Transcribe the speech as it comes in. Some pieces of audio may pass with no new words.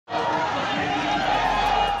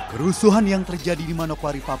Kerusuhan yang terjadi di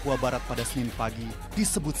Manokwari, Papua Barat pada Senin pagi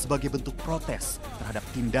disebut sebagai bentuk protes terhadap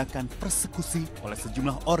tindakan persekusi oleh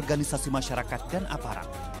sejumlah organisasi masyarakat dan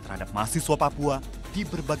aparat terhadap mahasiswa Papua di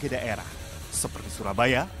berbagai daerah seperti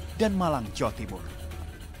Surabaya dan Malang, Jawa Timur.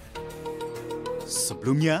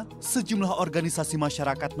 Sebelumnya, sejumlah organisasi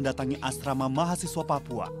masyarakat mendatangi Asrama Mahasiswa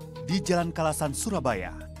Papua di Jalan Kalasan,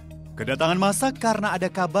 Surabaya. Kedatangan massa karena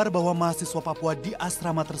ada kabar bahwa mahasiswa Papua di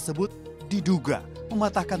asrama tersebut diduga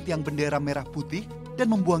mematahkan tiang bendera merah putih dan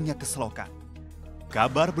membuangnya ke selokan.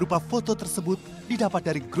 Kabar berupa foto tersebut didapat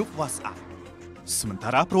dari grup WhatsApp.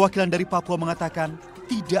 Sementara perwakilan dari Papua mengatakan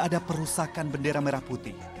tidak ada perusakan bendera merah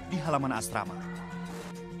putih di halaman asrama.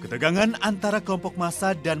 Ketegangan antara kelompok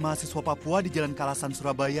massa dan mahasiswa Papua di Jalan Kalasan,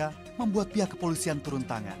 Surabaya membuat pihak kepolisian turun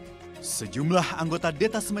tangan. Sejumlah anggota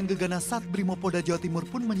Detasemen Gegana Satbrimopolda Jawa Timur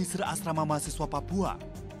pun menyisir asrama mahasiswa Papua.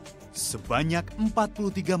 Sebanyak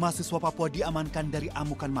 43 mahasiswa Papua diamankan dari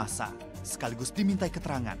amukan massa, sekaligus dimintai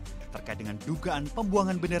keterangan terkait dengan dugaan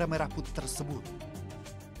pembuangan bendera merah putih tersebut.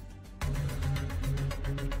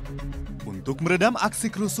 Untuk meredam aksi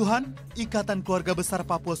kerusuhan, Ikatan Keluarga Besar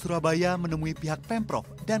Papua Surabaya menemui pihak Pemprov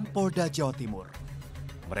dan Polda Jawa Timur.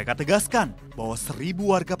 Mereka tegaskan bahwa 1.000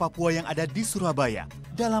 warga Papua yang ada di Surabaya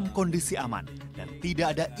dalam kondisi aman dan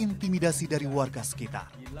tidak ada intimidasi dari warga sekitar.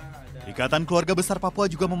 Ikatan Keluarga Besar Papua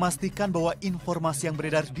juga memastikan bahwa informasi yang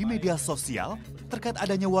beredar di media sosial terkait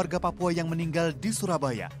adanya warga Papua yang meninggal di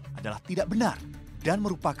Surabaya adalah tidak benar dan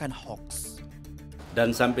merupakan hoax.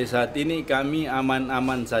 Dan sampai saat ini kami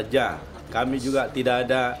aman-aman saja. Kami juga tidak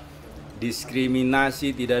ada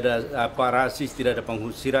diskriminasi, tidak ada rasis, tidak ada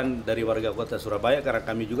penghusiran dari warga kota Surabaya karena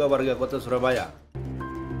kami juga warga kota Surabaya.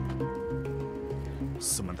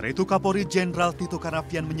 Sementara itu, Kapolri Jenderal Tito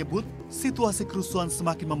Karnavian menyebut situasi kerusuhan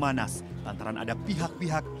semakin memanas lantaran ada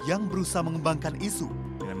pihak-pihak yang berusaha mengembangkan isu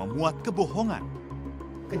dengan memuat kebohongan.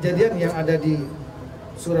 Kejadian yang ada di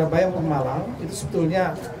Surabaya maupun Malang itu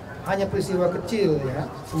sebetulnya hanya peristiwa kecil ya,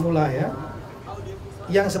 semula ya,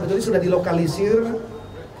 yang sebetulnya sudah dilokalisir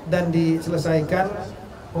dan diselesaikan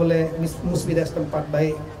oleh musbida setempat,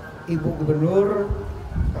 baik Ibu Gubernur,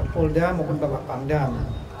 Kapolda maupun Bapak Pangdam,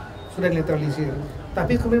 sudah dinetralisir.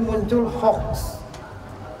 Tapi kemudian muncul hoax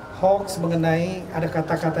mengenai ada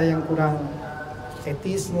kata-kata yang kurang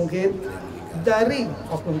etis mungkin dari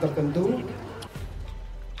oknum tertentu.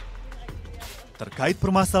 Terkait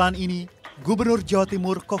permasalahan ini, Gubernur Jawa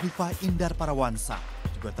Timur Khofifah Indar Parawansa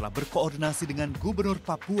juga telah berkoordinasi dengan Gubernur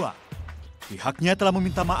Papua. Pihaknya telah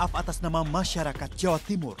meminta maaf atas nama masyarakat Jawa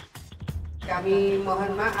Timur. Kami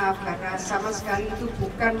mohon maaf karena sama sekali itu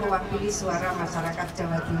bukan mewakili suara masyarakat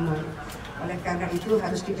Jawa Timur. Oleh karena itu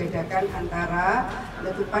harus dibedakan antara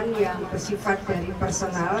letupan yang bersifat dari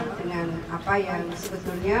personal dengan apa yang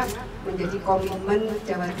sebetulnya menjadi komitmen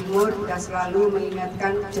Jawa Timur dan selalu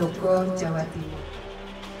mengingatkan Jogo Jawa Timur.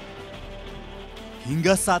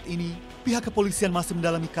 Hingga saat ini, pihak kepolisian masih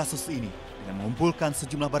mendalami kasus ini dengan mengumpulkan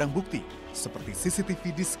sejumlah barang bukti seperti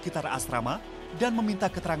CCTV di sekitar asrama dan meminta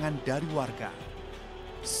keterangan dari warga.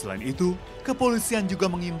 Selain itu, kepolisian juga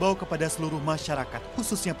mengimbau kepada seluruh masyarakat,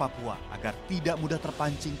 khususnya Papua, agar tidak mudah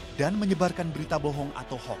terpancing dan menyebarkan berita bohong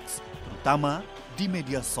atau hoax, terutama di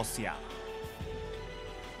media sosial.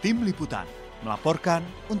 Tim Liputan melaporkan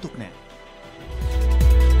untuk NET.